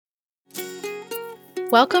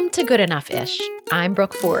Welcome to Good Enough-ish. I'm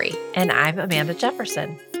Brooke Forey. And I'm Amanda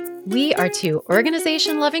Jefferson. We are two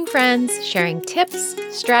organization-loving friends sharing tips,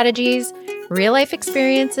 strategies, real-life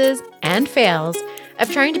experiences, and fails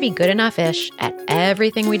of trying to be good enough-ish at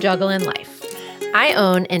everything we juggle in life. I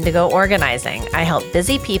own Indigo Organizing. I help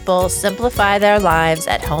busy people simplify their lives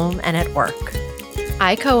at home and at work.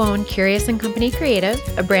 I co-own Curious & Company Creative,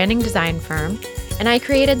 a branding design firm, and I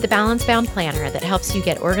created the Balance Bound Planner that helps you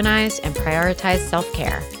get organized and prioritize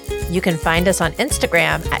self-care. You can find us on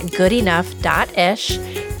Instagram at goodenoughh.ish,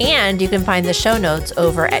 and you can find the show notes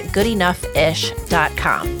over at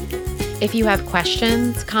goodenoughish.com. If you have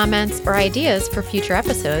questions, comments, or ideas for future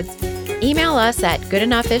episodes, email us at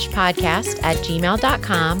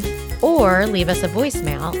goodenoughishpodcast@gmail.com or leave us a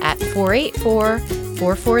voicemail at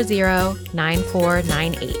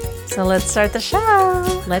 484-440-9498. So let's start the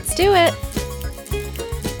show. Let's do it.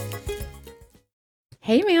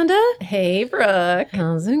 Hey, Amanda. Hey, Brooke.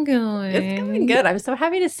 How's it going? It's going good. I'm so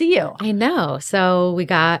happy to see you. I know. So we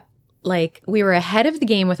were ahead of the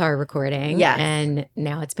game with our recording. Yes. And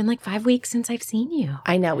now it's been like 5 weeks since I've seen you.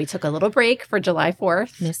 I know. We took a little break for July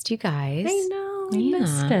 4th. Missed you guys. I know. Yeah.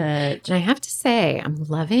 Missed it. And I have to say, I'm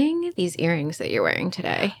loving these earrings that you're wearing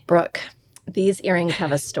today. Brooke, these earrings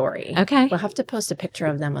have a story. Okay. We'll have to post a picture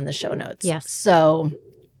of them on the show notes. Yes. So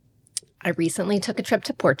I recently took a trip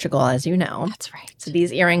to Portugal, as you know. That's right. So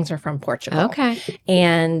these earrings are from Portugal. Okay.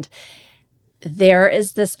 And there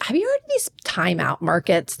is this, have you heard of these timeout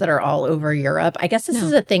markets that are all over Europe? I guess this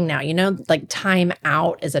is a thing now, like Time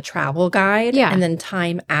Out is a travel guide. Yeah. And then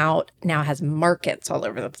Time Out now has markets all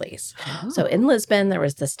over the place. Oh. So in Lisbon, there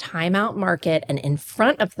was this Time Out market, and in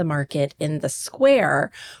front of the market in the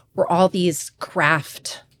square were all these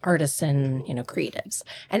craft artisan, creatives.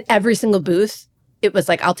 And every single booth, it was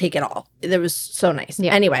like, I'll take it all. It was so nice.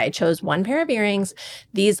 Yeah. Anyway, I chose one pair of earrings,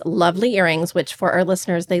 these lovely earrings, which for our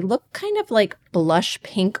listeners, they look kind of like blush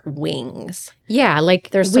pink wings. Yeah,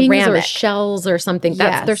 like They're wings or ceramic. shells or something.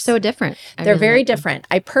 Yes. They're so different. They're very different.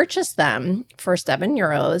 I purchased them for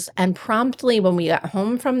 €7, and promptly when we got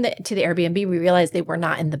home to the Airbnb, we realized they were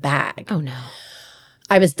not in the bag. Oh, no.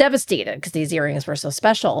 I was devastated because these earrings were so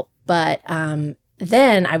special, but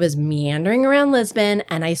then I was meandering around Lisbon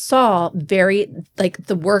and I saw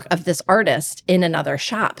the work of this artist in another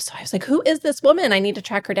shop. So I was like, who is this woman? I need to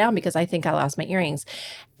track her down because I think I lost my earrings.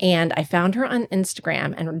 And I found her on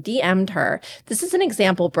Instagram and DM'd her. This is an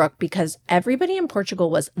example, Brooke, because everybody in Portugal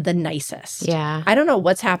was the nicest. Yeah. I don't know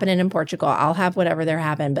what's happening in Portugal. I'll have whatever they're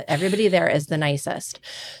having, but everybody there is the nicest.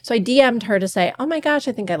 So I DM'd her to say, oh my gosh,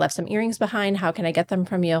 I think I left some earrings behind. How can I get them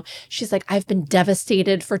from you? She's like, I've been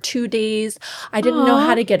devastated for 2 days. I didn't know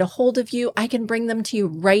how to get a hold of you. I can bring them to you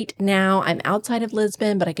right now. I'm outside of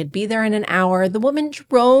Lisbon, but I could be there in an hour. The woman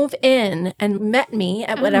drove in and met me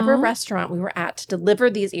at whatever restaurant we were at to deliver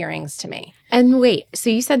these earrings to me. And wait, so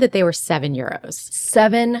you said that they were €7,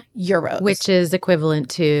 €7. which is equivalent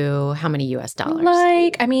to how many US dollars?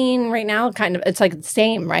 Right now, kind of, it's like the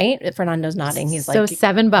same, right? Fernando's nodding. He's so like,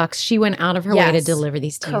 $7. She went out of her way to Yes, deliver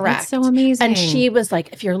these to you. correct. That's so amazing. And she was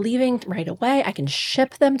like, if you're leaving right away, I can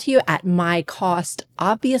ship them to you at my cost.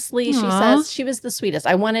 Obviously, she Aw. says she was the sweetest.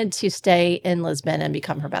 I wanted to stay in Lisbon and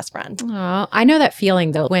become her best friend. Oh, I know that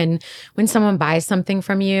feeling though, when someone buys something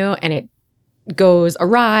from you and it goes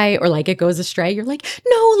awry or like it goes astray, you're like,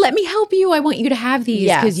 no, let me help you. I want you to have these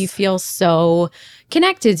because you feel so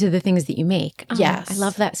connected to the things that you make. Oh, Yes. I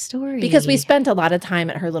love that story. Because we spent a lot of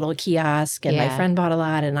time at her little kiosk, and my Yeah. friend bought a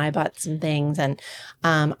lot and I bought some things. And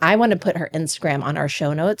I want to put her Instagram on our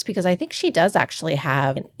show notes because I think she does actually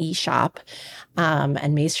have an e-shop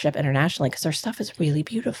and may ship internationally because her stuff is really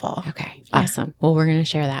beautiful. Okay, awesome. Well, we're going to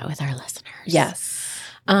share that with our listeners. Yes.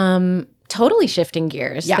 Totally shifting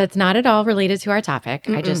gears. Yeah. That's not at all related to our topic.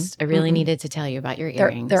 I really Mm-mm. needed to tell you about your They're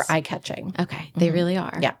earrings. eye-catching. Okay, they really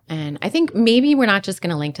are. Yeah. And I think maybe we're not just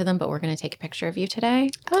going to link to them, but we're going to take a picture of you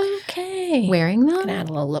today Okay. wearing them. I'm gonna add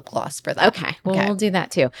a little lip gloss for that. Okay, well, we'll do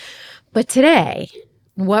that too. But today,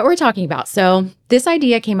 what we're talking about. So this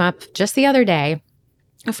idea came up just the other day.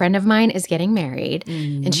 A friend of mine is getting married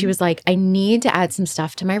and she was like, I need to add some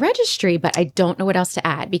stuff to my registry, but I don't know what else to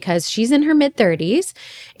add because she's in her mid-30s.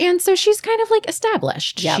 And so she's kind of like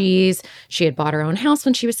established. Yep. She had bought her own house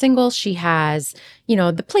when she was single. She has,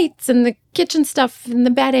 the plates and the kitchen stuff and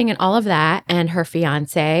the bedding and all of that. And her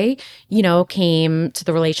fiance, came to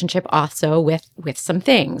the relationship also with some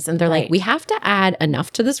things. And they're like, we have to add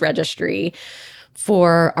enough to this registry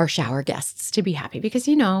for our shower guests to be happy because,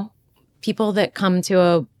 people that come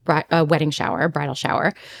to a wedding shower, bridal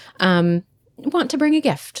shower, want to bring a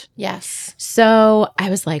gift. Yes. So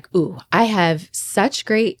I was like, ooh, I have such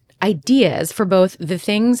great ideas for both the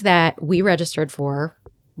things that we registered for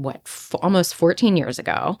almost 14 years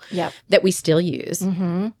ago Yep. that we still use.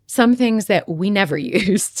 Mm-hmm. Some things that we never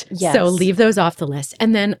used. Yes. So leave those off the list.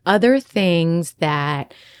 And then other things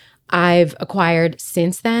that I've acquired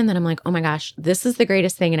since then that I'm like, oh my gosh, this is the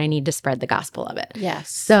greatest thing and I need to spread the gospel of it. Yes.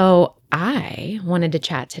 So I wanted to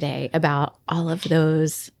chat today about all of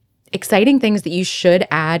those exciting things that you should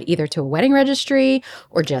add either to a wedding registry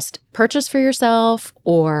or just purchase for yourself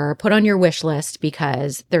or put on your wish list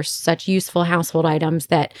because they're such useful household items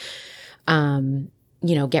that,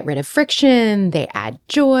 get rid of friction. They add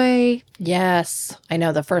joy. Yes. I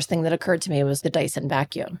know the first thing that occurred to me was the Dyson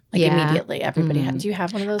vacuum. Like Yeah. immediately, everybody had. Do you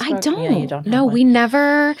have one of those? I Brooke? don't. Yeah, you don't have No, one. we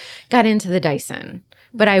never got into the Dyson.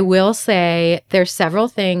 But I will say there's several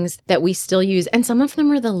things that we still use. And some of them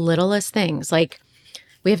are the littlest things. Like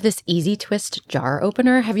we have this easy twist jar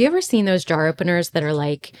opener. Have you ever seen those jar openers that are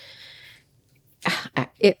like,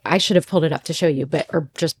 I should have pulled it up to show you, or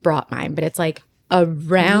just brought mine, but it's like a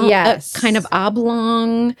round, Yes. kind of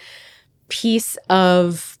oblong piece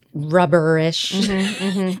of rubberish.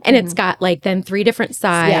 And it's got like then 3 different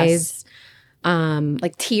size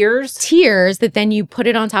Like tiers? tiers that then you put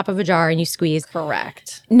it on top of a jar and you squeeze.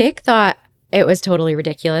 Correct. Nick thought it was totally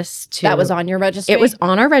ridiculous to. That was on your registry? It was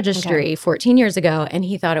on our registry 14 years ago, and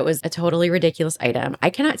he thought it was a totally ridiculous item. I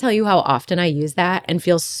cannot tell you how often I use that and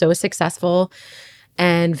feel so successful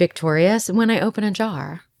and victorious when I open a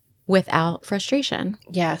jar without frustration.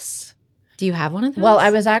 Yes. Do you have one of those? Well, I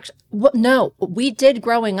was actually, no, we did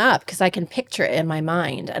growing up because I can picture it in my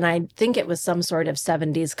mind. And I think it was some sort of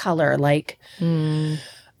 70s color, like,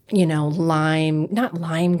 lime, not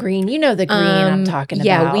lime green. You know the green I'm talking about.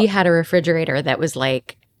 Yeah, we had a refrigerator that was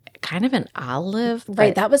like kind of an olive.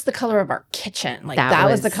 Right. but That was the color of our kitchen. Like that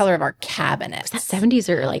was the color of our cabinets. that 70s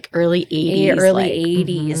or like early 80s? Early like,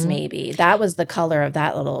 80s, maybe. That was the color of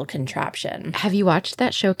that little contraption. Have you watched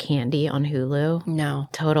that show Candy on Hulu? No.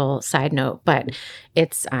 Total side note, but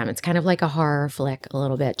it's kind of like a horror flick a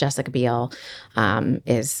little bit. Jessica Biel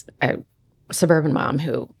is a suburban mom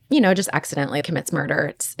who, just accidentally commits murder.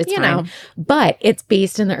 It's fine. But it's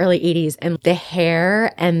based in the early 80s and the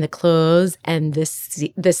hair and the clothes and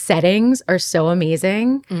the settings are so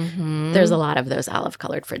amazing. There's a lot of those olive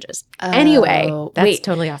colored fridges. Anyway, that's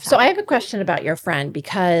totally off topic. So I have a question about your friend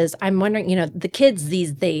because I'm wondering, the kids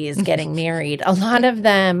these days getting married, a lot of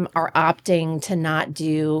them are opting to not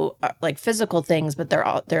do like physical things, but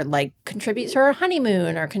they're like contribute to our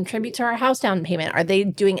honeymoon or contribute to our house down payment. Are they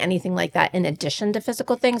doing anything like that in addition to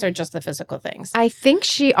physical things or just the physical things? I think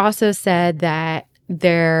she also said that they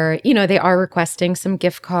are requesting some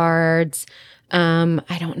gift cards.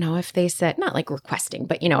 I don't know if they said, not like requesting,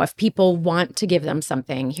 but if people want to give them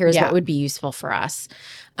something, here's what would be useful for us.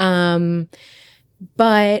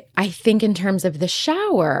 But I think in terms of the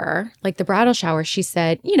shower, like the bridal shower, she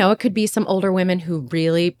said, it could be some older women who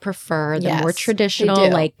really prefer the more traditional,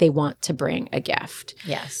 like they want to bring a gift.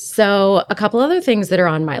 Yes. So a couple other things that are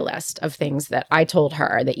on my list of things that I told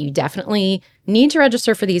her that you definitely need to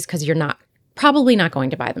register for these because you're probably not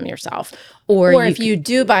going to buy them yourself. Or if you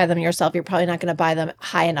do buy them yourself, you're probably not going to buy them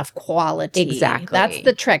high enough quality. Exactly. That's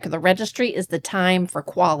the trick. The registry is the time for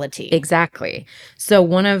quality. Exactly. So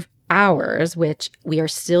one of ours, which we are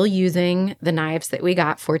still using the knives that we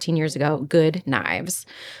got 14 years ago, good knives.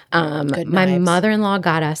 My mother-in-law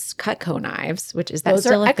got us Cutco knives, which is that Those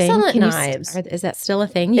still are a thing? excellent knives. Is that still a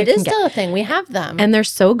thing? It is still a thing. We have them. And they're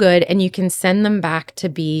so good, and you can send them back to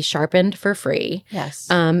be sharpened for free. Yes.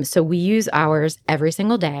 So we use ours every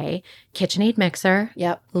single day. KitchenAid mixer.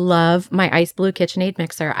 Yep. Love my ice blue KitchenAid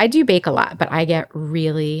mixer. I do bake a lot, but I get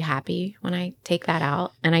really happy when I take that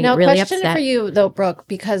out, and I get really upset. Now, question for you though, Brooke,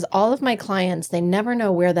 because all of my clients, they never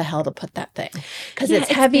know where the hell to put that thing because it's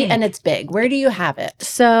heavy and it's big. Where do you have it?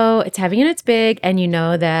 So it's heavy and it's big, and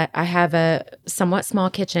that I have a somewhat small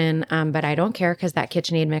kitchen, but I don't care because that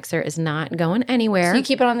KitchenAid mixer is not going anywhere. So you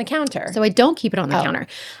keep it on the counter. So I don't keep it on the counter.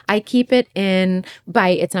 I keep it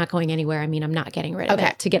it's not going anywhere. I mean, I'm not getting rid of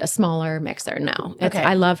it to get a smaller mixer. No.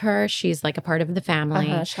 I love her. She's like a part of the family.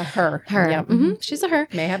 Her. Yep. She's a her.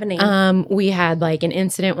 May have a name. We had like an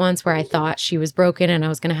incident once where I thought she was broken and I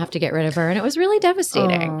was going to have to get rid of her, and it was really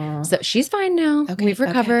devastating. So she's fine now. We've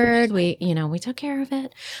recovered. We took care of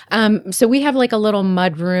it. So we have like a little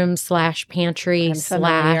mudroom / pantry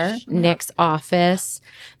 / Nick's office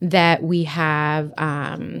that we have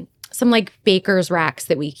some like baker's racks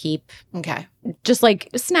that we keep. Okay. Just like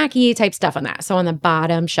snacky type stuff on that. So on the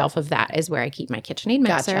bottom shelf of that is where I keep my KitchenAid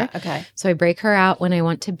mixer. Gotcha. Okay. So I break her out when I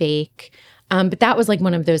want to bake. But that was like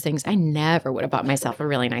one of those things. I never would have bought myself a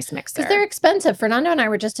really nice mixer. Because they're expensive. Fernando and I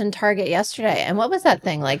were just in Target yesterday. And what was that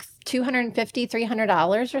thing? Like $250,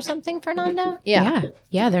 $300 or something, Fernando? Yeah.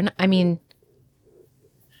 They're not,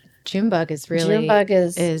 Junebug is really Junebug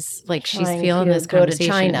is like she's trying feeling to this go to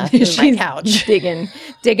conversation. China through my She's couch.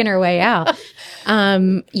 digging her way out.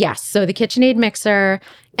 Yes. So the KitchenAid mixer,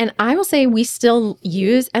 and I will say we still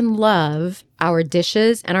use and love our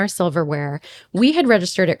dishes and our silverware. We had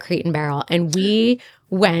registered at Crate and Barrel, and we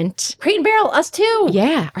went. Crate and Barrel, us too.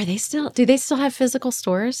 Yeah. Do they still have physical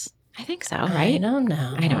stores? I think so, right? I don't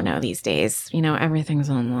know. I don't know these days. Everything's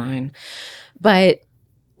online. But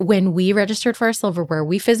when we registered for our silverware,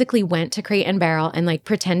 we physically went to Crate and Barrel and like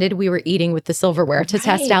pretended we were eating with the silverware to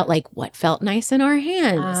test Right. out like what felt nice in our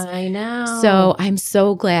hands. I know. So I'm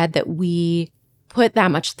so glad that we put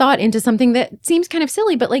that much thought into something that seems kind of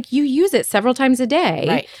silly, but like you use it several times a day,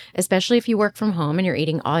 Right. especially if you work from home and you're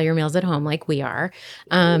eating all your meals at home like we are.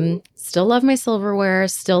 Still love my silverware,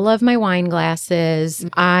 still love my wine glasses.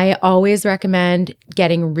 I always recommend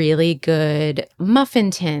getting really good muffin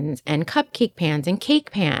tins and cupcake pans and cake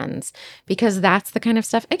pans because that's the kind of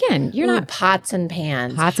stuff, again, you're not pots and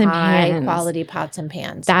pans. Pots and high pans. quality pots and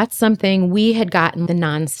pans. That's something we had gotten the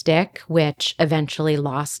nonstick, which eventually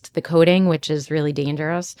lost the coating, which is really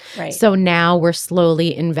dangerous. Right. So now we're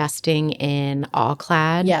slowly investing in all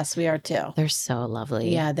clad. Yes, we are too. They're so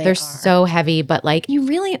lovely. Yeah, they're are. so heavy, but like you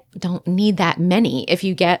really don't need that many if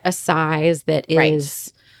you get a size that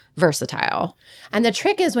is versatile. And the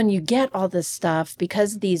trick is when you get all this stuff,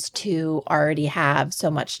 because these two already have so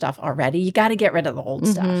much stuff already, you got to get rid of the old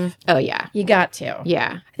stuff. Oh, yeah. You got to.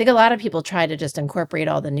 Yeah. I think a lot of people try to just incorporate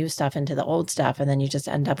all the new stuff into the old stuff, and then you just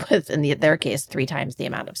end up with, in their case, 3 times the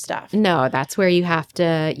amount of stuff. No, that's where you have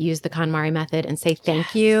to use the KonMari method and say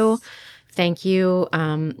thank you. Thank you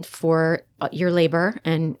for your labor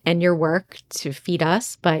and your work to feed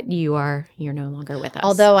us, but you're no longer with us.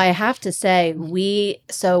 Although I have to say,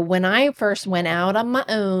 so when I first went out on my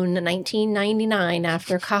own in 1999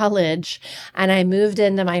 after college, and I moved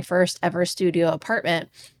into my first ever studio apartment,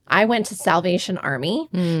 I went to Salvation Army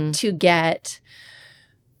to get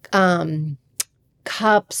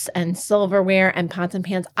cups and silverware and pots and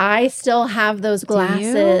pans. I still have those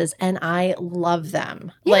glasses and I love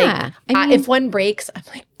them. Yeah, Like if one breaks, I'm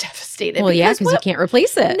like devastated. Well, yeah, because you can't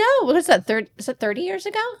replace it. No, what is that? Is it 30 years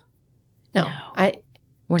ago? No.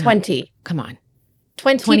 We're not. 20. Come on.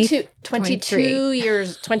 22 23.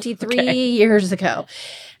 years, 23 years ago.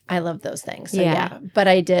 I love those things. So yeah. But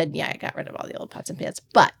I got rid of all the old pots and pans.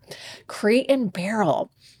 But Crate and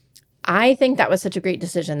Barrel, I think that was such a great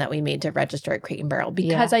decision that we made to register at Crate and Barrel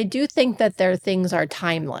because I do think that their things are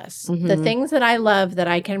timeless. The things that I love that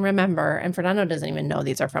I can remember, and Fernando doesn't even know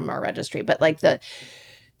these are from our registry, but like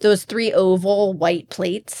those 3 oval white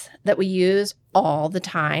plates that we use all the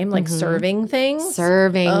time, like serving things.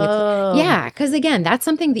 Oh. Yeah, because again, that's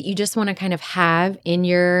something that you just want to kind of have in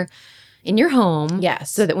your home.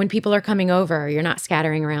 Yes. So that when people are coming over, you're not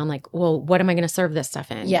scattering around like, well, what am I going to serve this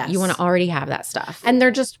stuff in? Yes. You want to already have that stuff. And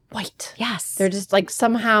they're just white. Yes. They're just like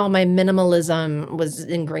somehow my minimalism was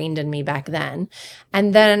ingrained in me back then.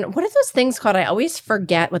 And then what are those things called? I always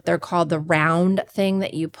forget what they're called. The round thing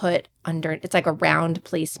that you put under, it's like a round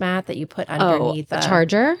placemat that you put underneath. A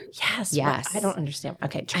charger? Yes. Yes. I don't understand.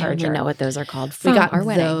 Okay, charger. I don't even know what those are called. We got our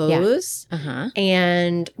wedding. those. Yeah.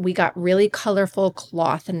 And we got really colorful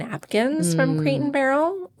cloth napkins from Crate and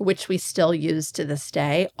Barrel, which we still use to this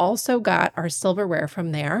day. Also got our silverware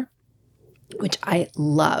from there, which I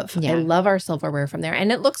love. Yeah. I love our silverware from there.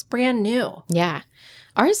 And it looks brand new. Yeah.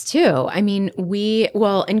 Ours too. I mean,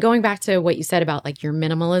 and going back to what you said about like your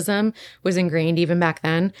minimalism was ingrained even back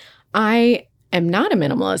then. I am not a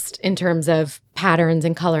minimalist in terms of patterns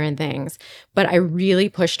and color and things, but I really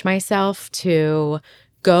pushed myself to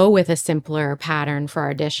go with a simpler pattern for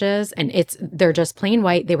our dishes. And they're just plain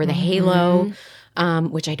white. They were the Halo,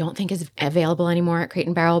 which I don't think is available anymore at Crate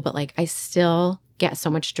and Barrel, but like I still get so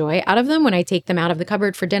much joy out of them when I take them out of the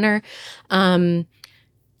cupboard for dinner.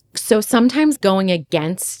 So sometimes going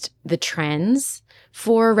against the trends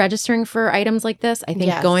for registering for items like this, I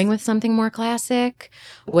think going with something more classic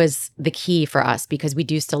was the key for us because we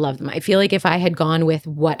do still love them. I feel like if I had gone with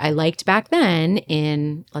what I liked back then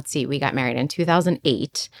we got married in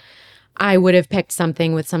 2008, I would have picked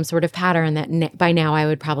something with some sort of pattern that by now I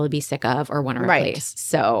would probably be sick of or want to replace.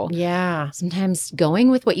 So sometimes going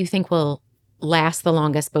with what you think will last the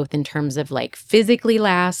longest, both in terms of like physically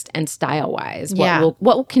last and style wise. What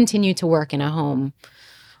will continue to work in a home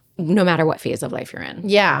no matter what phase of life you're in.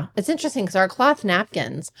 Yeah. It's interesting because our cloth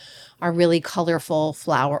napkins are really colorful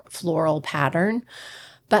floral pattern,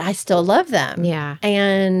 but I still love them. Yeah.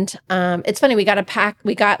 And it's funny, we got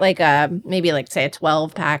like say a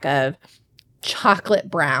 12 pack of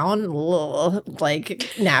chocolate brown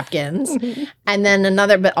like napkins and then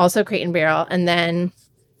another, but also Crate and Barrel. And then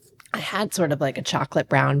I had sort of like a chocolate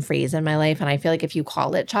brown phase in my life. And I feel like if you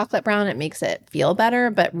call it chocolate brown, it makes it feel better.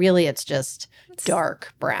 But really, it's just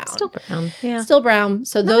dark brown. Still brown. Yeah. Still brown.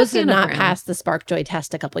 So Not a those fan did of not brown. pass the Spark Joy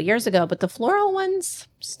test a couple years ago, but the floral ones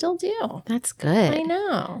still do. That's good. I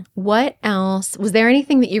know. What else? Was there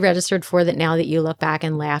anything that you registered for that now that you look back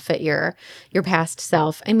and laugh at your past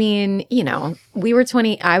self? I mean, you know,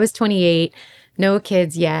 I was 28, no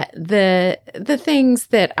kids yet. The things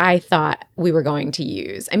that I thought we were going to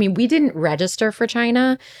use. I mean, we didn't register for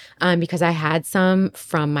China because I had some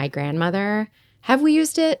from my grandmother. Have we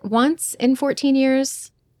used it once in 14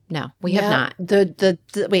 years? No, we have not.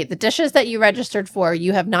 Wait, the dishes that you registered for,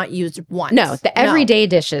 you have not used once. No, the everyday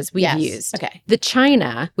dishes we've used. Okay. The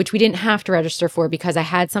China, which we didn't have to register for because I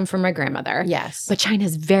had some from my grandmother. Yes. But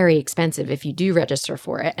China's very expensive if you do register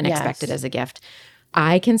for it and expect it as a gift.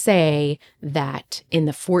 I can say that in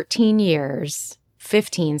the 14 years,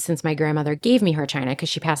 15 since my grandmother gave me her China, because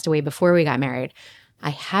she passed away before we got married, I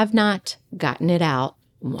have not gotten it out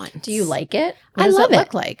once. Do you like it? What I does love it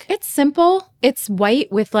look like? It's simple. It's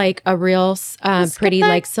white with like a real pretty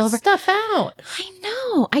like silver stuff out. I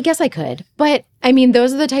know. I guess I could. But I mean,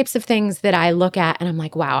 those are the types of things that I look at and I'm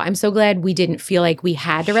like, wow, I'm so glad we didn't feel like we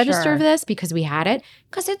had to register for this because we had it,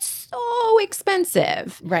 because it's so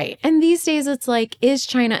expensive. Right. And these days it's like, is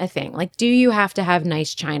China a thing? Like, do you have to have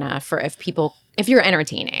nice China for if you're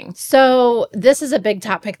entertaining? So this is a big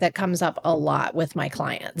topic that comes up a lot with my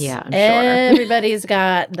clients. Yeah, I'm sure. Everybody's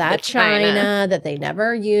got that China. China that they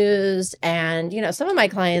never used. And, you know, some of my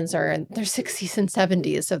clients are in their 60s and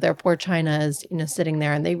 70s. So their poor China is, you know, sitting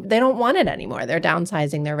there and they don't want it anymore. They're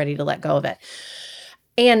downsizing. They're ready to let go of it.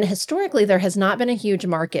 And historically, there has not been a huge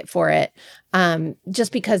market for it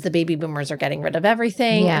just because the baby boomers are getting rid of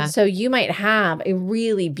everything. Yeah. And so you might have a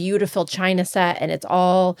really beautiful China set and it's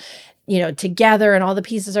all, you know, together and all the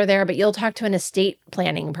pieces are there, but you'll talk to an estate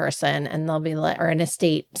planning person and they'll be like, or an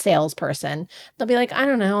estate salesperson. They'll be like, I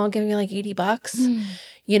don't know, I'll give you like $80,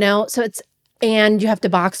 you know? So and you have to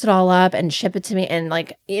box it all up and ship it to me and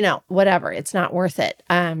like, you know, whatever, it's not worth it.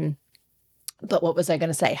 But what was I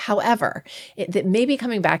going to say? However, it may be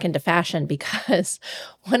coming back into fashion because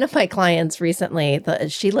one of my clients recently,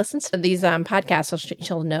 she listens to these podcasts, so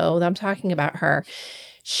she'll know that I'm talking about her.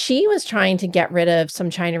 She was trying to get rid of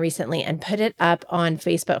some China recently and put it up on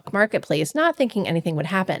Facebook Marketplace, not thinking anything would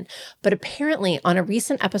happen. But apparently on a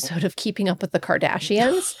recent episode of Keeping Up with the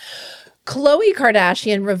Kardashians, Khloe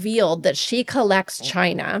Kardashian revealed that she collects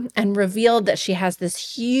China and revealed that she has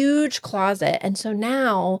this huge closet. And so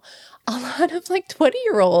now a lot of like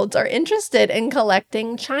 20-year-olds are interested in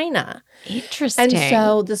collecting China. Interesting. And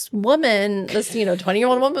so this woman, this, you know,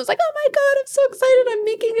 20-year-old woman was like, oh my God, I'm so excited. I'm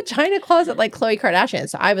making a China closet like Khloe Kardashian.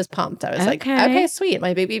 So I was pumped. I was like, okay, sweet.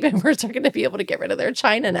 My baby boomers are going to be able to get rid of their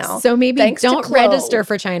China now. So maybe don't register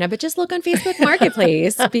for China, but just look on Facebook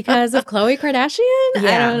Marketplace because of Khloe Kardashian?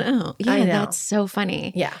 Yeah. I don't know. Yeah, I know. that's so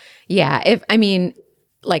funny. Yeah. Yeah.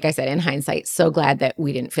 Like I said, in hindsight, so glad that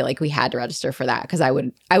we didn't feel like we had to register for that because I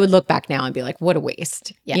would look back now and be like, what a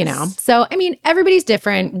waste, you know? So, I mean, everybody's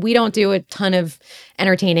different. We don't do a ton of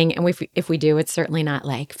entertaining. And if we do, it's certainly not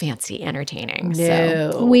like fancy entertaining.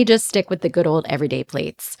 No. So we just stick with the good old everyday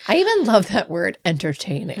plates. I even love that word,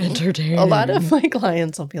 entertaining. Entertaining. A lot of my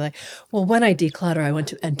clients will be like, well, when I declutter, I want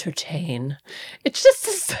to entertain. It's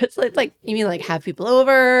just, it's like, you mean like have people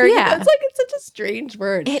over? Yeah. You know, it's such a strange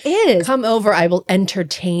word. It is. Come over, I will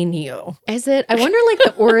entertain you. Is it? I wonder like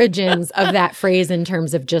the origins of that phrase in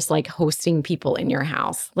terms of just like hosting people in your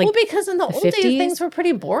house. Like, well, because in the old 50s? days, things were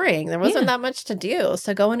pretty boring. There wasn't that much to do.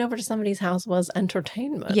 So going over to somebody's house was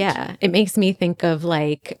entertainment. Yeah. It makes me think of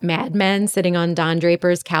like Mad Men sitting on Don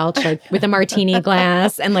Draper's couch, like with a martini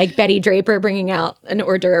glass and like Betty Draper bringing out an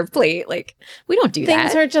hors d'oeuvre plate. Like we don't do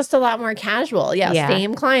that. Things are just a lot more casual. Yeah. Yeah.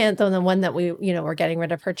 Same client, though, the one that we, you know, we're getting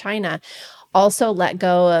rid of her China. Also let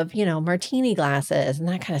go of, you know, martini glasses and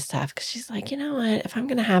that kind of stuff. Cause she's like, you know what, if I'm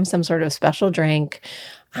going to have some sort of special drink,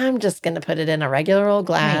 I'm just going to put it in a regular old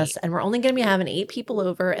glass and we're only going to be having 8 people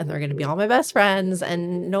over and they're going to be all my best friends.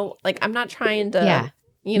 And no, like, I'm not trying to,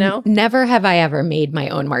 you know, never have I ever made my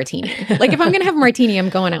own martini. Like if I'm going to have a martini, I'm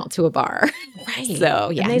going out to a bar. Right.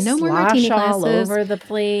 So yeah, and they no more martini glasses. all over the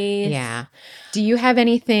place. Yeah. Do you have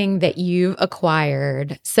anything that you've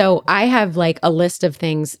acquired? So I have like a list of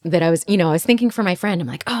things that I was thinking for my friend. I'm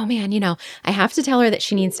like, oh man, I have to tell her that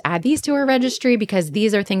she needs to add these to her registry because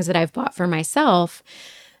these are things that I've bought for myself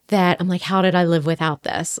that I'm like, how did I live without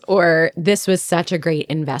this? Or this was such a great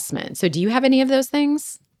investment. So do you have any of those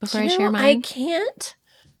things before I share mine? I can't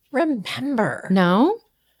remember. No?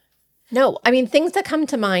 No. I mean, things that come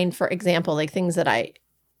to mind, for example, like things that I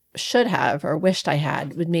should have or wished I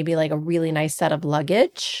had would maybe like a really nice set of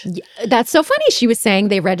luggage. Yeah, that's so funny. She was saying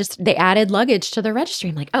they added luggage to the registry.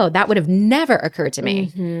 I'm like, oh, that would have never occurred to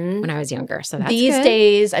me when I was younger. So that's These good.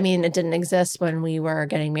 days, I mean, it didn't exist when we were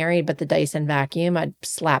getting married, but the Dyson vacuum, I'd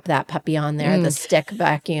slap that puppy on there, the stick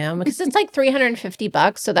vacuum, because it's like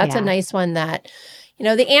 $350. So that's a Yeah. nice one that, you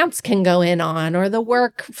know, the aunts can go in on or the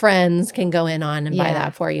work friends can go in on and buy Yeah.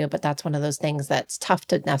 that for you. But that's one of those things that's tough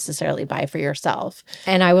to necessarily buy for yourself.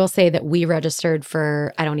 And I will say that we registered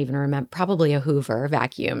for, I don't even remember, probably a Hoover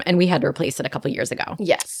vacuum, and we had to replace it a couple years ago.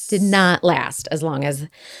 Yes. Did not last as long as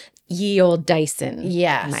ye old Dyson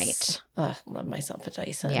Yes. might. Ugh, love myself a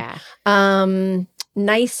Dyson. Yeah.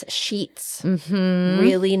 Nice sheets. Mm-hmm.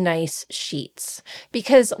 Really nice sheets.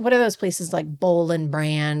 Because what are those places like Bowl and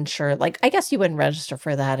Branch or like, I guess you wouldn't register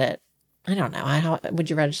for that at, I don't know. How would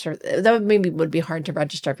you register? That would be hard to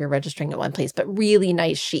register if you're registering at one place, but really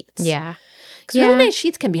nice sheets. Yeah. Because really nice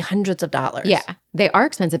sheets can be hundreds of dollars. Yeah. They are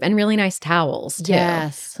expensive, and really nice towels too.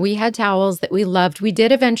 Yes. We had towels that we loved. We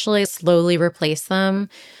did eventually slowly replace them.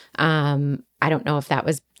 I don't know if that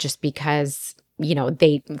was just because, you know,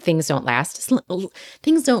 things don't last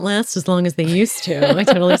as long as they used to. I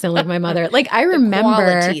totally sound like my mother. Like I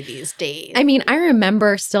remember Quality these days. I mean, I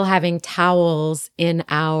remember still having towels in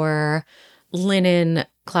our linen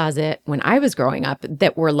closet when I was growing up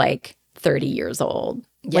that were like 30 years old.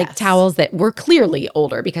 Like Yes. towels that were clearly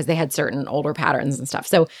older because they had certain older patterns and stuff.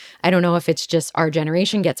 So I don't know if it's just our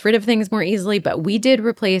generation gets rid of things more easily, but we did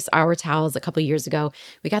replace our towels a couple years ago.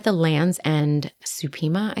 We got the Lands' End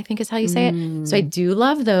Supima, I think is how you say it. So I do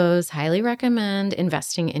love those. Highly recommend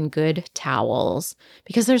investing in good towels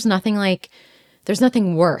because there's nothing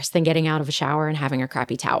worse than getting out of a shower and having a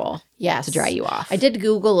crappy towel Yes. to dry you off. I did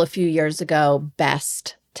Google a few years ago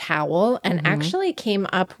best towel and actually came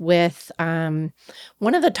up with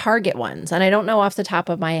one of the Target ones. And I don't know off the top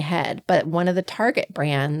of my head, but one of the Target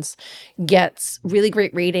brands gets really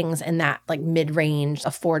great ratings in that like mid-range,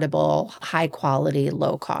 affordable, high quality,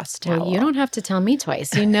 low cost towel. Well, you don't have to tell me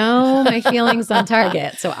twice. You know my feelings on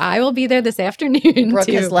Target. So I will be there this afternoon. Brooke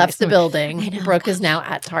to has buy left the some. building. I know. Brooke is now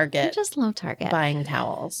at I Target just love Target. buying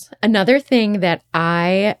towels. Another thing that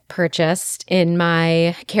I purchased in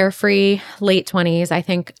my carefree late 20s, I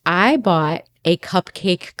think I bought a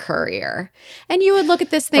cupcake courier. And you would look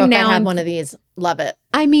at this thing Brooke, now I had and one of these. Love it.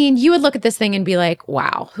 I mean, you would look at this thing and be like,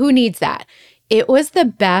 wow, who needs that? It was the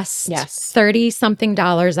best Yes. 30-something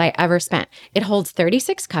dollars I ever spent. It holds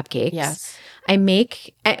 36 cupcakes. Yes. I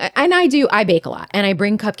make, and I bake a lot and I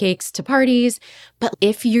bring cupcakes to parties. But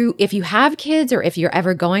if you have kids or if you're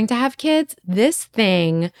ever going to have kids, this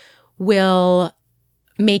thing will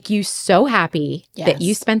make you so happy that you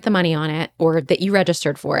Yes. spent the money on it or that you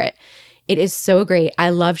registered for it. It is so great.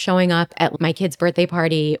 I love showing up at my kid's birthday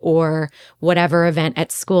party or whatever event at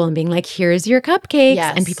school and being like, here's your cupcakes.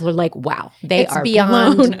 Yes. And people are like, wow, they It's are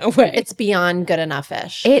beyond- blown away. It's beyond good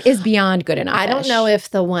enough-ish. It is beyond good enough. I don't know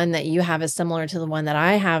if the one that you have is similar to the one that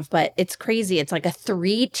I have, but it's crazy. It's like a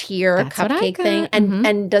 3-tier That's what I cupcake thing. got.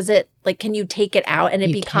 And does it like can you take it out and it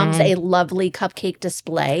You becomes can. a lovely cupcake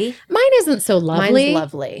display? Mine isn't so lovely. Mine's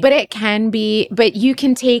lovely. But it can be, but you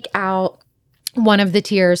can take out one of the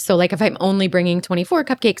tiers. So like if I'm only bringing 24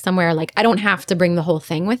 cupcakes somewhere, like I don't have to bring the whole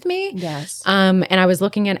thing with me. Yes. And I was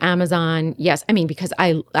looking at Amazon. Yes. I mean, because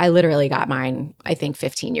I literally got mine, I think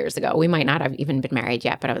 15 years ago. We might not have even been married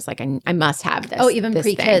yet, but I was like, I must have this. Oh, even this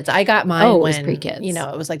pre-kids. thing. I got mine Oh, it when, was pre-kids. you know,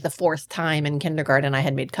 it was like the 4th time in kindergarten I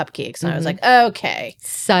had made cupcakes. And I was Mm-hmm. like, okay.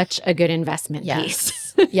 Such a good investment piece. Yes.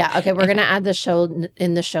 Yeah. Okay. We're going to add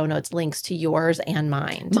in the show notes links to yours and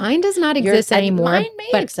mine. Mine does not exist anymore. Mine may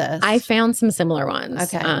but exist. I found some similar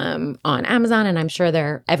ones Okay. on Amazon, and I'm sure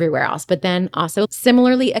they're everywhere else. But then also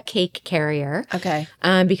similarly a cake carrier. Okay.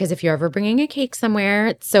 Because if you're ever bringing a cake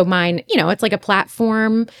somewhere, so mine, you know, it's like a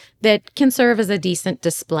platform that can serve as a decent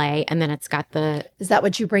display, and then it's got the. Is that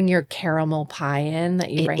what you bring your caramel pie in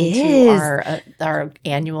that you It bring is. to our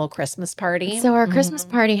annual Christmas party? So our Christmas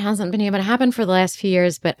party hasn't been able to happen for the last few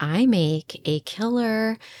years, but I make a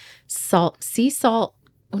killer sea salt.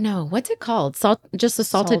 Oh no, what's it called? Just a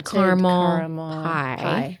salted caramel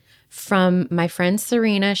pie. From my friend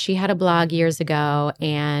Serena. She had a blog years ago,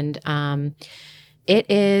 and it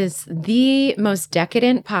is the most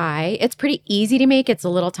decadent pie. It's pretty easy to make. It's a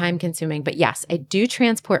little time consuming, but yes, I do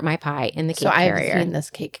transport my pie in the cake So I've carrier. seen this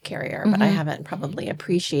cake carrier, but I haven't probably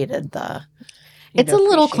appreciated the. It's a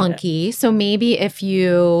little clunky. So maybe if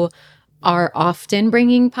you are often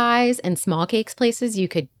bringing pies and small cakes places, you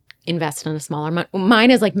could invest in a smaller one.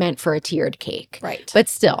 Mine is like meant for a tiered cake. Right. But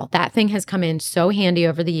still, that thing has come in so handy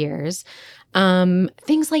over the years.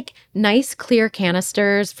 Things like nice clear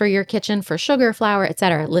canisters for your kitchen for sugar, flour,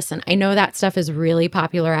 etc. Listen, I know that stuff is really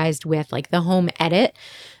popularized with like the Home Edit,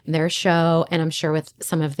 their show, and I'm sure with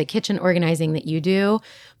some of the kitchen organizing that you do,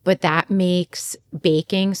 but that makes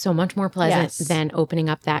baking so much more pleasant than opening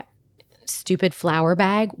up that stupid flour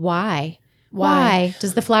bag. Why? Why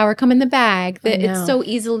does the flour come in the bag? That it's so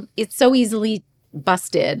easily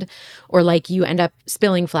busted, or like you end up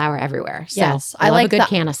spilling flour everywhere. So I like a good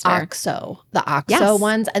canister. The OXO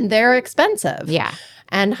ones, and they're expensive. Yeah.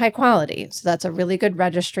 And high quality. So that's a really good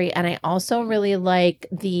registry. And I also really like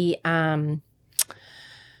the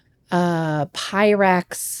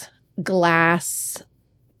Pyrex glass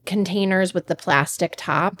containers with the plastic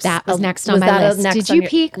tops. That was next on my list. Did you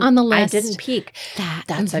peek on the list? I didn't peek.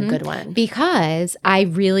 That's a good one. Because I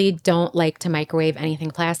really don't like to microwave anything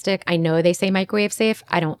plastic. I know they say microwave safe.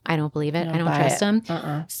 I don't believe it. I don't trust them.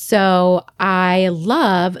 So I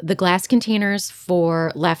love the glass containers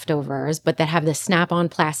for leftovers, but that have the snap-on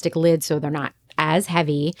plastic lid so they're not as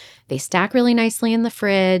heavy. They stack really nicely in the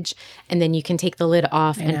fridge, and then you can take the lid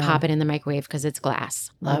off and pop it in the microwave because it's glass.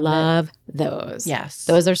 Love those. Yes.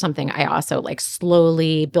 Those are something I also like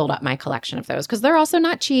slowly build up my collection of those because they're also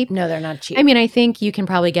not cheap. No, they're not cheap. I mean, I think you can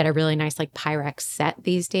probably get a really nice like Pyrex set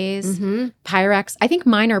these days. Pyrex, I think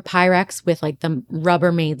mine are Pyrex with like the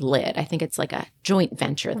Rubbermaid lid. I think it's like a joint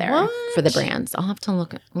venture there for the brands. I'll have to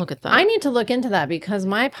look at that. I need to look into that because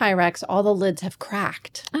my Pyrex, all the lids have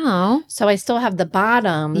cracked. Oh. So I still have the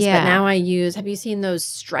bottoms, but now I use, have you seen those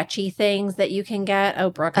stretchy things that you can get? Oh,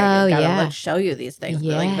 Brooke, I gotta show you these things.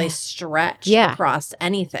 Yeah. Like they stretch across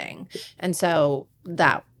anything. And so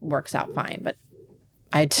that works out fine. But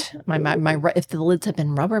if the lids had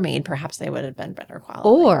been Rubbermaid, perhaps they would have been better quality.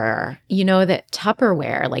 Or, you know, that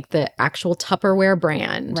Tupperware, like the actual Tupperware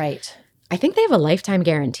brand. Right. I think they have a lifetime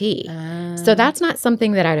guarantee. So that's not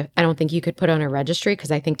something that I don't think you could put on a registry because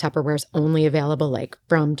I think Tupperware is only available like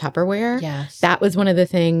from Tupperware. Yes. That was one of the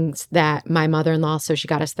things that my mother-in-law, so she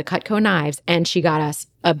got us the Cutco knives and she got us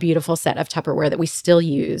a beautiful set of Tupperware that we still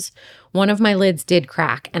use. One of my lids did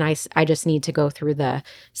crack and I just need to go through the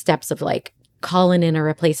steps of like calling in a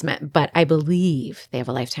replacement, but I believe they have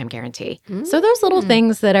a lifetime guarantee. So those little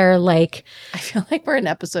things that are like, I feel like we're an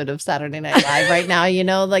episode of Saturday Night Live right now, you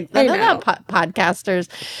know, like the podcasters.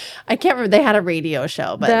 I can't remember, they had a radio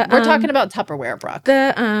show, but we're talking about Tupperware, Brooke.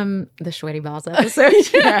 The Sweaty Balls episode.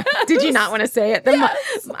 Did you not want to say it?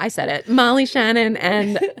 I said it. Molly Shannon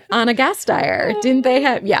and Anna Gasteyer. Didn't they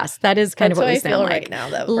have? Yes, that is kind of what we sound like right now.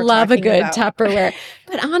 That love a good Tupperware.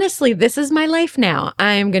 But honestly, this is my life now.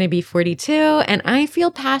 I'm going to be 42. And I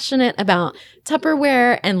feel passionate about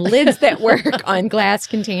Tupperware and lids that work on glass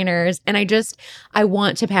containers. And I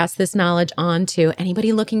want to pass this knowledge on to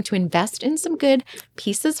anybody looking to invest in some good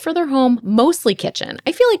pieces for their home, mostly kitchen.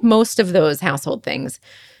 I feel like most of those household things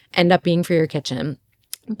end up being for your kitchen.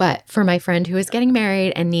 But for my friend who is getting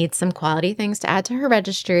married and needs some quality things to add to her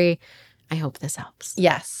registry, I hope this helps.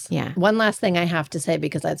 Yes. Yeah. One last thing I have to say,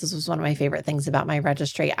 because this was one of my favorite things about my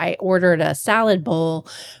registry. I ordered a salad bowl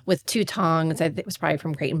with 2 tongs. I think it was probably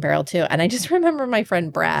from Crate and Barrel too. And I just remember my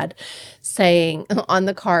friend Brad saying on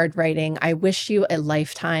the card, writing, "I wish you a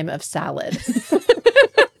lifetime of salad."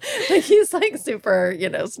 Like he's like super,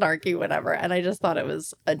 snarky, whatever. And I just thought it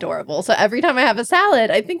was adorable. So every time I have a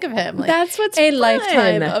salad, I think of him. Like, that's what's a fun.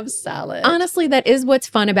 Lifetime of salad. Honestly, that is what's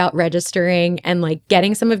fun about registering and like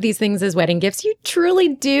getting some of these things as wedding gifts. You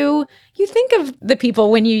truly do. You think of the people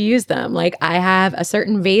when you use them. Like I have a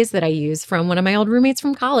certain vase that I use from one of my old roommates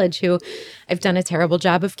from college who I've done a terrible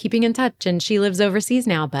job of keeping in touch, and she lives overseas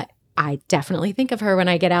now, but I definitely think of her when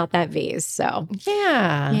I get out that vase. So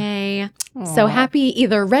yeah. Yay. Aww. So happy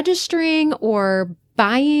either registering or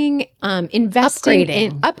buying, investing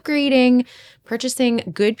in upgrading, purchasing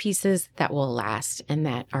good pieces that will last and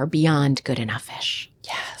that are beyond good enough-ish.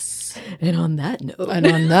 Yes. And on that note.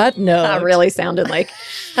 That really sounded like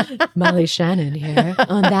Molly Shannon here.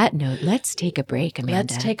 On that note, let's take a break,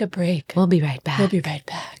 Amanda. Let's take a break. We'll be right back. We'll be right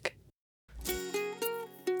back.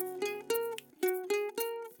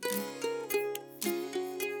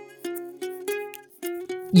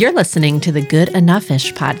 You're listening to the Good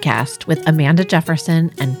Enough-ish podcast with Amanda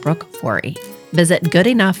Jefferson and Brooke Forey. Visit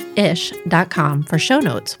goodenoughIsh.com for show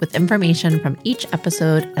notes with information from each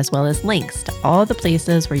episode, as well as links to all the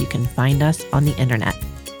places where you can find us on the internet.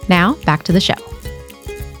 Now, back to the show.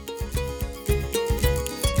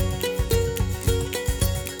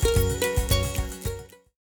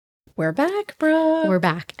 We're back, bro. We're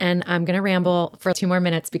back. And I'm going to ramble for 2 more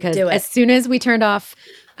minutes because as soon as we turned off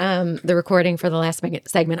the recording for the last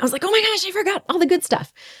segment, I was like, oh my gosh, I forgot all the good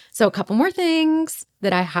stuff. So a couple more things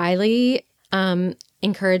that I highly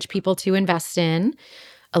encourage people to invest in.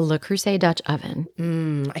 A Le Creuset Dutch oven.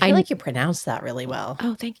 I feel like you pronounced that really well.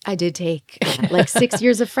 Oh, I did take like 6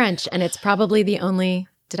 years of French, and it's probably the only.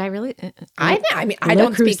 Did I really? I mean, I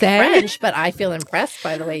don't speak French, but I feel impressed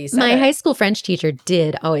by the way you said My it. high school French teacher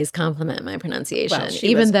did always compliment my pronunciation, Well, she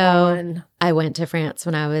even was though on. I went to France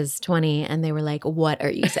when I was 20, and they were like, "What are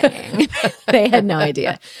you saying?" They had no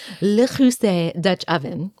idea. Le Creuset Dutch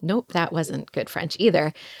oven. Nope, that wasn't good French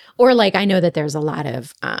either. Or like, I know that there's a lot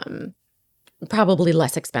of probably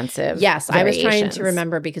less expensive. Yes, I was trying variations. to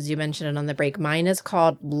remember because you mentioned it on the break. Mine is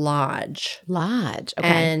called Lodge. Lodge. Okay.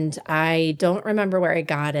 And I don't remember where I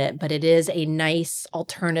got it, but it is a nice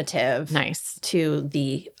alternative Nice. to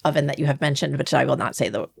the oven that you have mentioned, which I will not say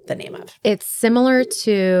the name of. It's similar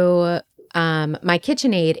to my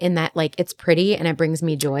KitchenAid in that like it's pretty and it brings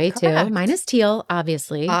me joy Correct. too. Mine is teal,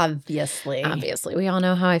 obviously. Obviously, We all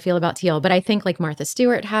know how I feel about teal, but I think like Martha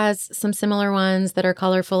Stewart has some similar ones that are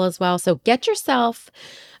colorful as well. So get yourself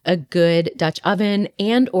a good Dutch oven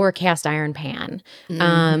and or cast iron pan.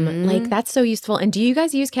 Like that's so useful. And do you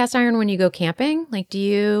guys use cast iron when you go camping? Like do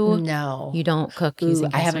you? No. You don't cook Ooh, using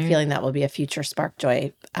I cast have iron? a feeling that will be a future Spark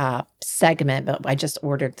Joy segment, but I just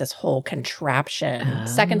ordered this whole contraption.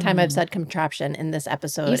 Second time I've said contraption in this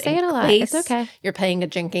episode. You say In it a lot. It's case okay. You're playing a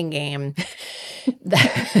drinking game.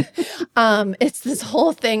 It's this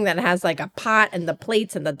whole thing that has like a pot and the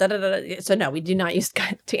plates and the da-da-da-da. So no, we do not use,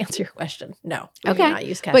 to answer your question, no. We do not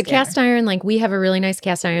use cast But iron. cast iron, like we have a really nice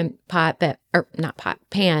cast iron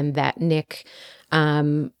pan that Nick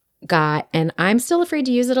got, and I'm still afraid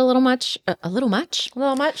to use it a little much,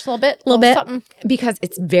 Something. because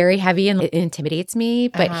it's very heavy and it intimidates me.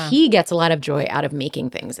 But he gets a lot of joy out of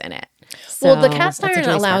making things in it. So Well, the cast that's a iron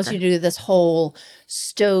joy allows sparker. you to do this whole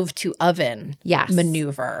stove to oven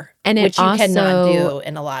maneuver, And it which you cannot also- do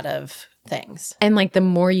in a lot of things. And like the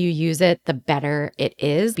more you use it, the better it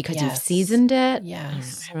is because you've Yes. seasoned it.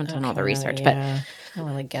 Yes. I haven't done all the research, I don't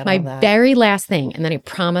really get my all that. very last thing, and then I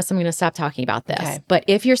promise I'm going to stop talking about this. Okay. But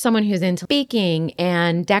if you're someone who's into baking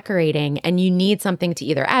and decorating and you need something to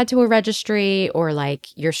either add to a registry or like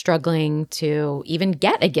you're struggling to even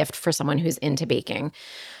get a gift for someone who's into baking,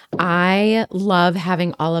 I love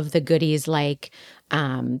having all of the goodies like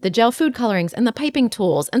the gel food colorings and the piping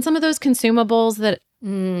tools and some of those consumables that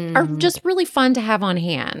are just really fun to have on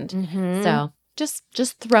hand. So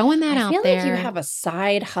just throwing that out I feel there. like you have a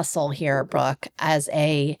side hustle here, Brooke, as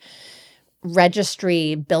a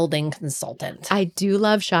registry building consultant. I do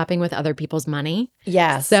love shopping with other people's money.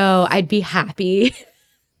 Yes. So I'd be happy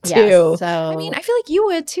Yes. too. So I mean, I feel like you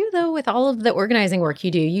would too, though, with all of the organizing work you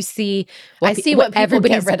do. You see I see what people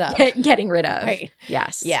everybody's get rid of. getting rid of. Right.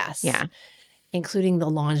 Yes. Yes. Yeah. Including the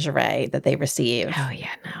lingerie that they receive. Oh, yeah,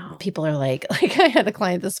 no. People are like I had a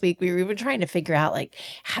client this week. We were trying to figure out like,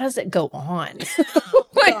 how does it go on?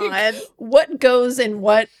 Like, what goes in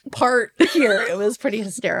what part here? It was pretty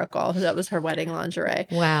hysterical. That was her wedding lingerie.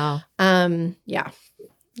 Wow. Yeah.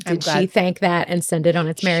 I'm Did she glad thank that and send it on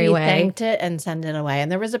its merry she way? thanked it and sent it away. And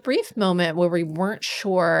there was a brief moment where we weren't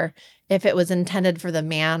sure if it was intended for the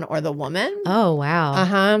man or the woman. Oh, wow.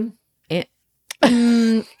 Uh-huh.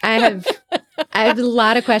 I have a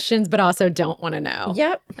lot of questions, but also don't want to know.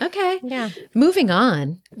 Yep. Okay. Yeah. Moving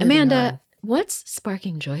on. Amanda, on. what's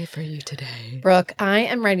sparking joy for you today? Brooke, I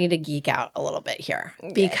am ready to geek out a little bit here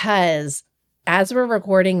because as we're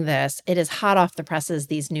recording this, it is hot off the presses,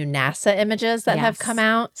 these new NASA images that have Yes. come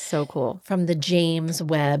out So cool. from the James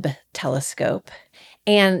Webb Telescope.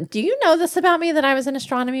 And do you know this about me that I was an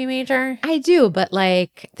astronomy major? I do, but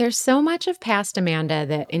like there's so much of past Amanda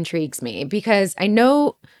that intrigues me because I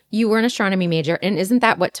know you were an astronomy major, and isn't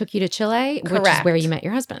that what took you to Chile, which is Correct. where you met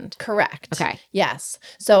your husband? Correct. Okay. Yes.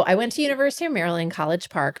 So I went to University of Maryland, College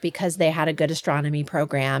Park, because they had a good astronomy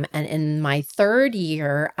program. And in my third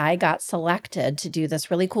year, I got selected to do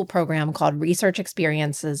this really cool program called Research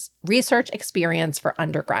Experience for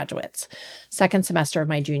Undergraduates, second semester of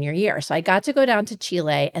my junior year. So I got to go down to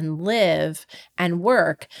Chile and live and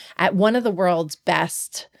work at one of the world's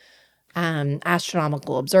best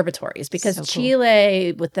astronomical observatories because So cool.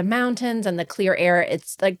 Chile, with the mountains and the clear air,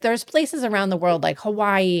 it's like there's places around the world like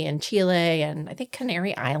Hawaii and Chile and I think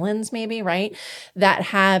Canary Islands maybe, right? That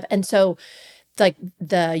have, and so like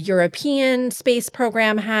the European space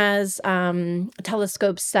program has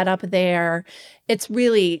telescopes set up there. It's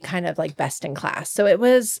really kind of like best in class. So it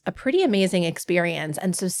was a pretty amazing experience.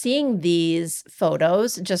 And so seeing these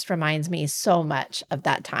photos just reminds me so much of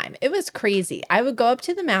that time. It was crazy. I would go up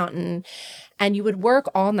to the mountain and you would work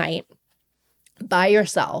all night by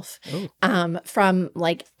yourself Ooh. from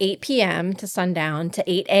like 8 p.m. to sundown to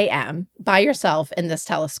 8 a.m. by yourself in this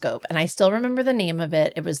telescope. And I still remember the name of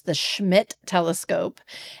it. It was the Schmidt telescope.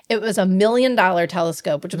 It was $1 million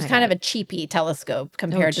telescope, which was kind of a cheapy telescope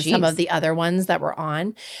compared to some of the other ones that were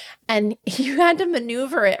on. And you had to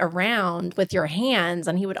maneuver it around with your hands.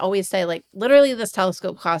 And he would always say, like, literally this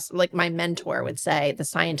telescope cost, like my mentor would say, the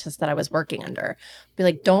scientist that I was working under, be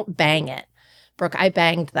like, don't bang it. Brooke, I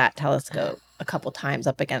banged that telescope a couple times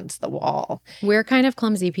up against the wall. We're kind of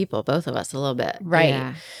clumsy people, both of us, a little bit. Right.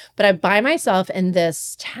 Yeah. But I'm by myself in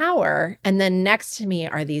this tower, and then next to me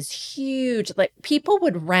are these huge, like, people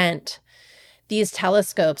would rent these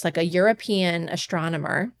telescopes, like a European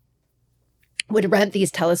astronomer would rent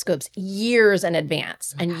these telescopes years in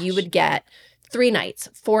advance, and you would get 3 nights,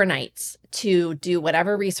 4 nights to do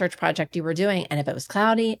whatever research project you were doing. And if it was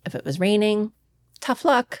cloudy, if it was raining, tough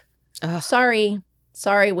luck.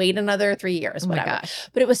 Sorry, wait another 3 years, whatever. Oh my gosh.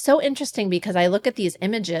 But it was so interesting because I look at these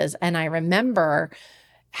images and I remember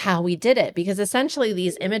how we did it, because essentially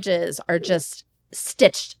these images are just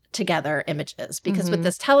stitched together images. Because with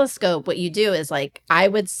this telescope, what you do is, like, I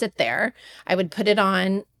would sit there, I would put it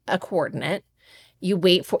on a coordinate, you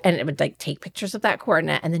wait for, and it would like take pictures of that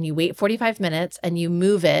coordinate, and then you wait 45 minutes and you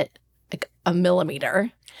move it like a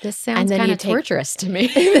millimeter. This sounds kind of torturous to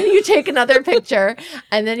me. And then you take another picture,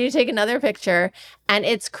 and then you take another picture. And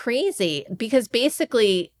it's crazy because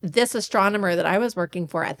basically this astronomer that I was working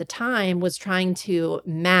for at the time was trying to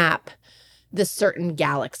map this certain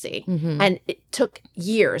galaxy. And it took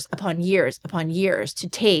years upon years upon years to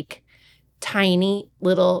take tiny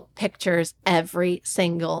little pictures every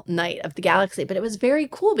single night of the galaxy. But it was very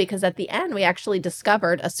cool because at the end, we actually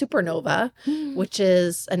discovered a supernova, which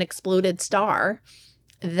is an exploded star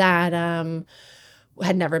that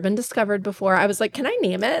had never been discovered before. I was like, can I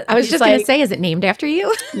name it? I was just going to say, is it named after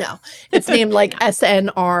you? No, it's named like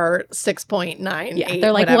SNR 6.9. Yeah,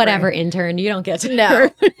 they're like, whatever, intern, you don't get to. No,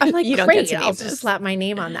 I'm like, you don't great, get to I'll just slap my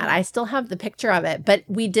name on that. I still have the picture of it, but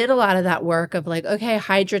we did a lot of that work of like, okay,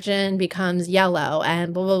 hydrogen becomes yellow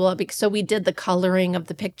and blah, blah, blah. So we did the coloring of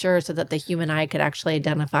the picture so that the human eye could actually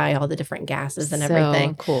identify all the different gases and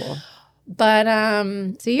everything. Cool. But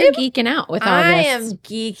so you're geeking out with all this. I am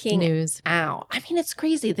geeking news out. I mean, it's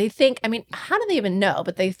crazy. They think, I mean, how do they even know?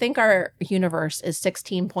 But they think our universe is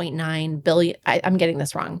 16.9 billion. I'm getting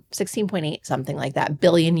this wrong. 16.8, something like that,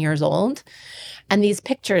 billion years old. And these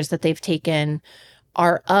pictures that they've taken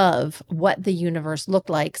are of what the universe looked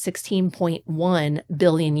like 16.1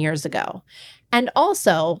 billion years ago. And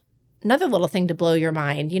also, another little thing to blow your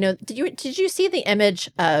mind, you know, did you see the image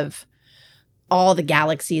of all the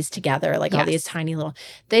galaxies together, like all these tiny little,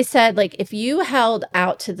 they said, like, if you held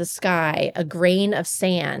out to the sky a grain of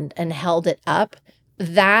sand and held it up,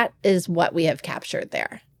 that is what we have captured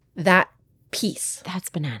there. That piece. That's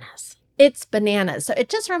bananas. It's bananas. So it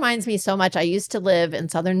just reminds me so much. I used to live in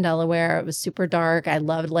southern Delaware. It was super dark. I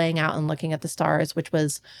loved laying out and looking at the stars, which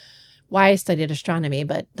was why I studied astronomy,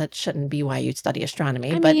 but that shouldn't be why you study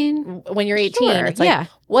astronomy. But when you're 18, it's like,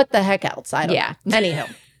 what the heck else? I don't know.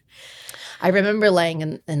 Anywho. I remember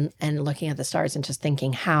laying and looking at the stars and just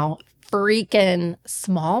thinking how freaking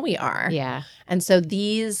small we are. Yeah. And so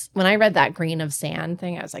when I read that grain of sand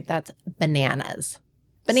thing, I was like, that's bananas.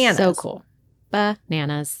 Bananas. So cool.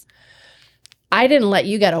 Bananas. I didn't let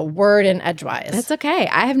you get a word in edgewise. That's okay.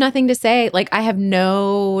 I have nothing to say. Like, I have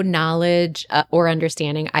no knowledge or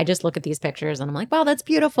understanding. I just look at these pictures and I'm like, wow, that's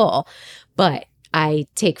beautiful. But I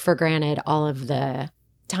take for granted all of the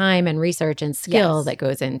time and research and skill that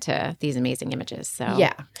goes into these amazing images. So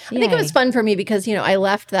yeah, I think it was fun for me because, you know, I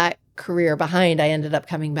left that career behind. I ended up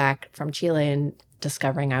coming back from Chile and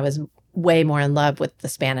discovering I was way more in love with the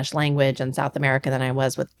Spanish language and South America than I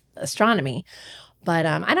was with astronomy. But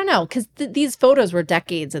I don't know, because these photos were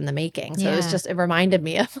decades in the making. So it reminded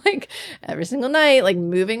me of like every single night, like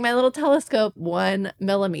moving my little telescope 1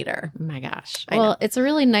 millimeter. Oh my gosh. Well, it's a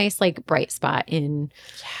really nice, like, bright spot in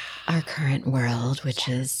our current world, which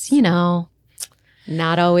is, you know,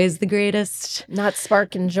 not always the greatest. Not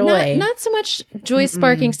sparking joy. Not so much joy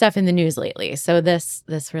sparking stuff in the news lately. So this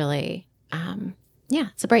really,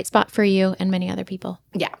 it's a bright spot for you and many other people.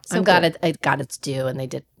 Yeah, so I'm glad it got its due, and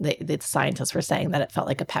the scientists were saying that it felt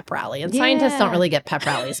like a pep rally, and scientists don't really get pep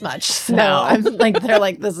rallies much. So I'm like, they're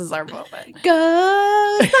like, this is our moment.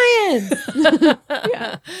 Go science!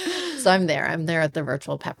 Yeah. So I'm there at the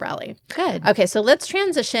virtual pep rally. Good. Okay, so let's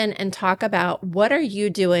transition and talk about what are you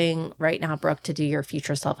doing right now, Brooke, to do your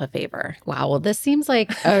future self a favor? Wow. Well, this seems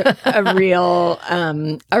like a real segue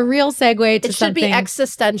to something. It should be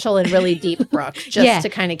existential and really deep, Brooke. just to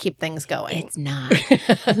kind of keep things going. It's not.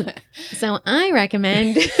 So I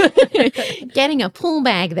recommend getting a pool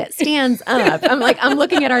bag that stands up. I'm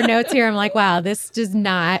looking at our notes here. I'm like, wow, this is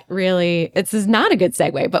not a good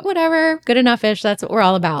segue, but whatever. Good enough-ish. That's what we're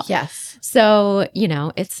all about. Yes. So,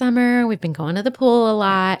 it's summer. We've been going to the pool a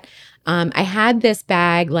lot. I had this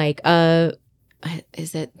bag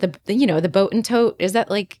is it the boat and tote? Is that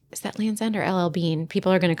Land's End or LL Bean?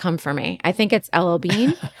 People are going to come for me. I think it's LL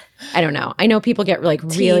Bean. I don't know. I know people get really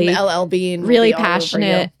Team LL Bean really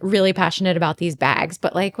passionate about these bags,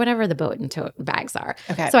 but whatever the boat and tote bags are.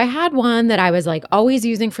 Okay. So I had one that I was always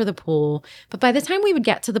using for the pool, but by the time we would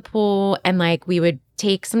get to the pool and we would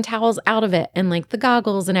take some towels out of it and the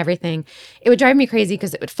goggles and everything, it would drive me crazy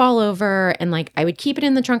because it would fall over and I would keep it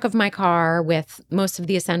in the trunk of my car with most of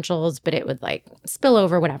the essentials, but it would spill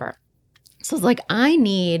over, whatever. So it's I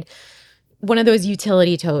need one of those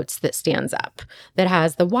utility totes that stands up, that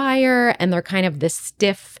has the wire and they're kind of this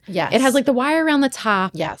stiff. Yes. It has the wire around the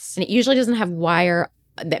top. Yes. And it usually doesn't have wire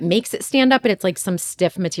that makes it stand up, but it's some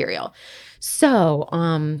stiff material. So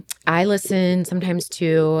I listen sometimes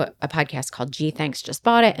to a podcast called Gee, Thanks, Just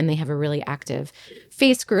Bought It. And they have a really active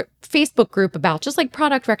Facebook group about just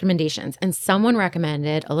product recommendations. And someone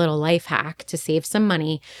recommended a little life hack to save some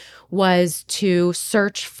money was to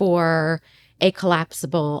search for a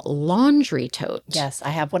collapsible laundry tote. Yes, I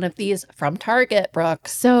have one of these from Target, Brooke.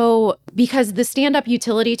 So because the stand-up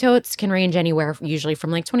utility totes can range anywhere usually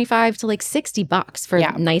from $25 to $60 for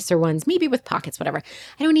nicer ones, maybe with pockets, whatever.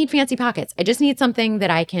 I don't need fancy pockets. I just need something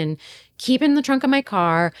that I can keep in the trunk of my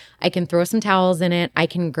car. I can throw some towels in it. I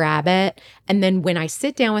can grab it. And then when I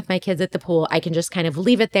sit down with my kids at the pool, I can just kind of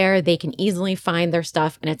leave it there. They can easily find their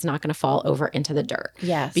stuff and it's not going to fall over into the dirt.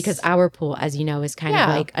 Yes. Because our pool, as you know, is kind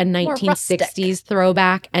of a 1960s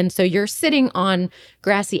throwback. And so you're sitting on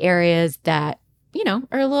grassy areas that,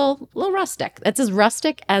 are a little rustic. That's as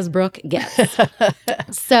rustic as Brooke gets.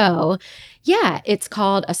 So, yeah, it's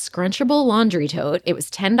called a scrunchable laundry tote. It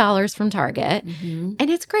was $10 from Target, and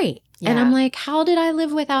it's great. Yeah. And I'm like, how did I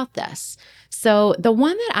live without this? So the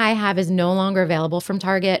one that I have is no longer available from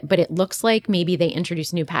Target, but it looks like maybe they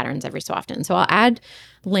introduce new patterns every so often. So I'll add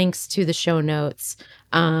links to the show notes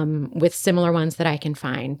with similar ones that I can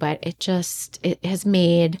find. But it has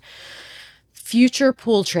made future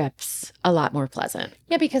pool trips a lot more pleasant.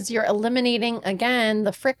 Yeah, because you're eliminating, again,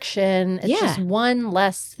 the friction. It's just one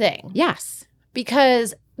less thing. Yes.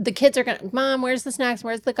 Because the kids are going to, Mom, where's the snacks?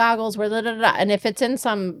 Where's the goggles? Where da, da, da. And if it's in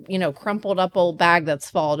some, crumpled up old bag that's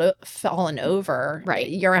fallen over, right,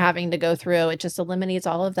 you're having to go through. It just eliminates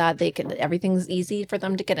all of that. Everything's easy for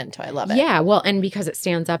them to get into. I love it. Yeah. Well, and because it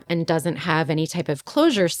stands up and doesn't have any type of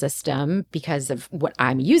closure system because of what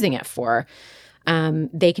I'm using it for,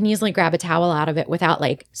 they can easily grab a towel out of it without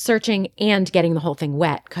searching and getting the whole thing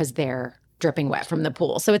wet because they're dripping wet from the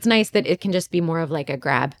pool. So it's nice that it can just be more of a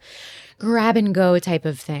grab and go type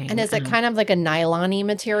of thing. And is it kind of a nylon-y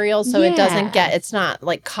material so it doesn't it's not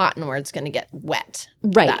like cotton where it's going to get wet?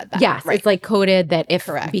 Right. Yes. Right. It's coated that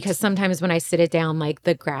Correct. Because sometimes when I sit it down,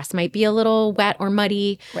 the grass might be a little wet or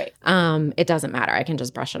muddy. Right. It doesn't matter. I can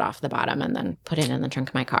just brush it off the bottom and then put it in the trunk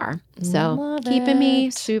of my car. So Love keeping it. me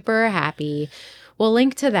super happy. We'll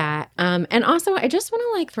link to that. And also I just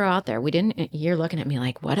want to throw out there, you're looking at me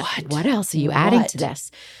what else are you adding to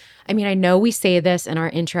this? I mean, I know we say this in our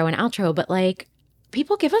intro and outro, but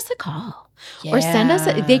people give us a call or send us.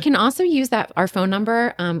 They can also use our phone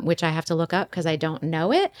number, which I have to look up because I don't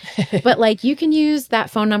know it. But you can use that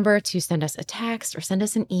phone number to send us a text or send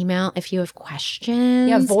us an email if you have questions.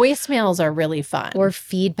 Yeah, voicemails are really fun. Or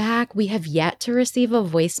feedback. We have yet to receive a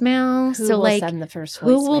voicemail. Who will send the first voicemail?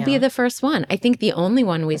 Who will be the first one? I think the only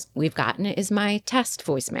one we've gotten is my test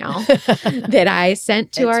voicemail that I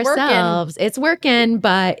sent to ourselves. It's working,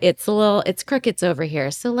 but it's crickets over here.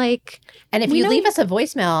 So and if you leave us a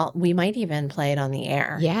voicemail, we might even play it on the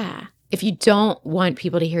air. Yeah. If you don't want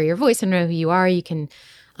people to hear your voice and know who you are, you can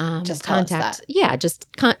just contact. Yeah, just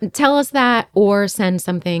tell us that or send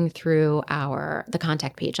something through the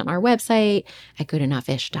contact page on our website at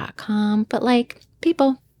goodenoughfish.com. But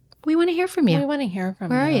people, we want to hear from you. We want to hear from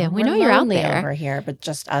you. Where are you? We know you're out there. Over here, but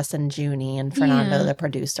just us and Junie and Fernando, the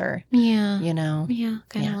producer. Yeah. Yeah,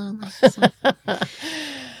 kind of lonely. So.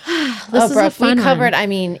 This is Brooke, a fun we covered,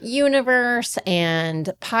 one. Universe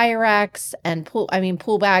and Pyrex and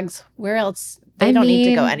pool bags. Where else? They don't need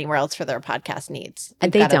to go anywhere else for their podcast needs.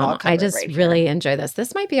 They don't. I just really enjoy this.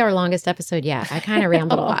 This might be our longest episode yet. I kind of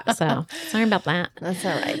rambled a lot, so sorry about that. That's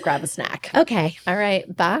all right. Grab a snack. Okay. All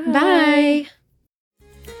right. Bye. Bye.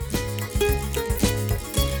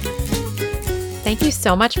 Thank you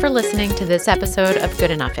so much for listening to this episode of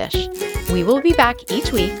Good Enough-ish. We will be back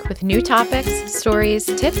each week with new topics, stories,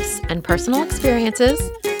 tips, and personal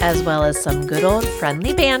experiences, as well as some good old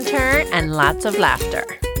friendly banter and lots of laughter.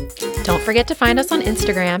 Don't forget to find us on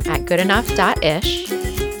Instagram at goodenoughh.ish.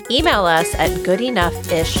 Email us at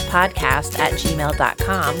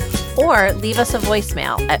goodenoughishpodcast@gmail.com or leave us a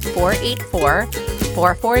voicemail at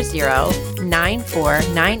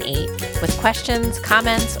 484-440-9498 with questions,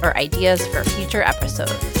 comments, or ideas for future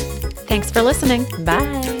episodes. Thanks for listening.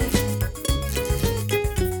 Bye.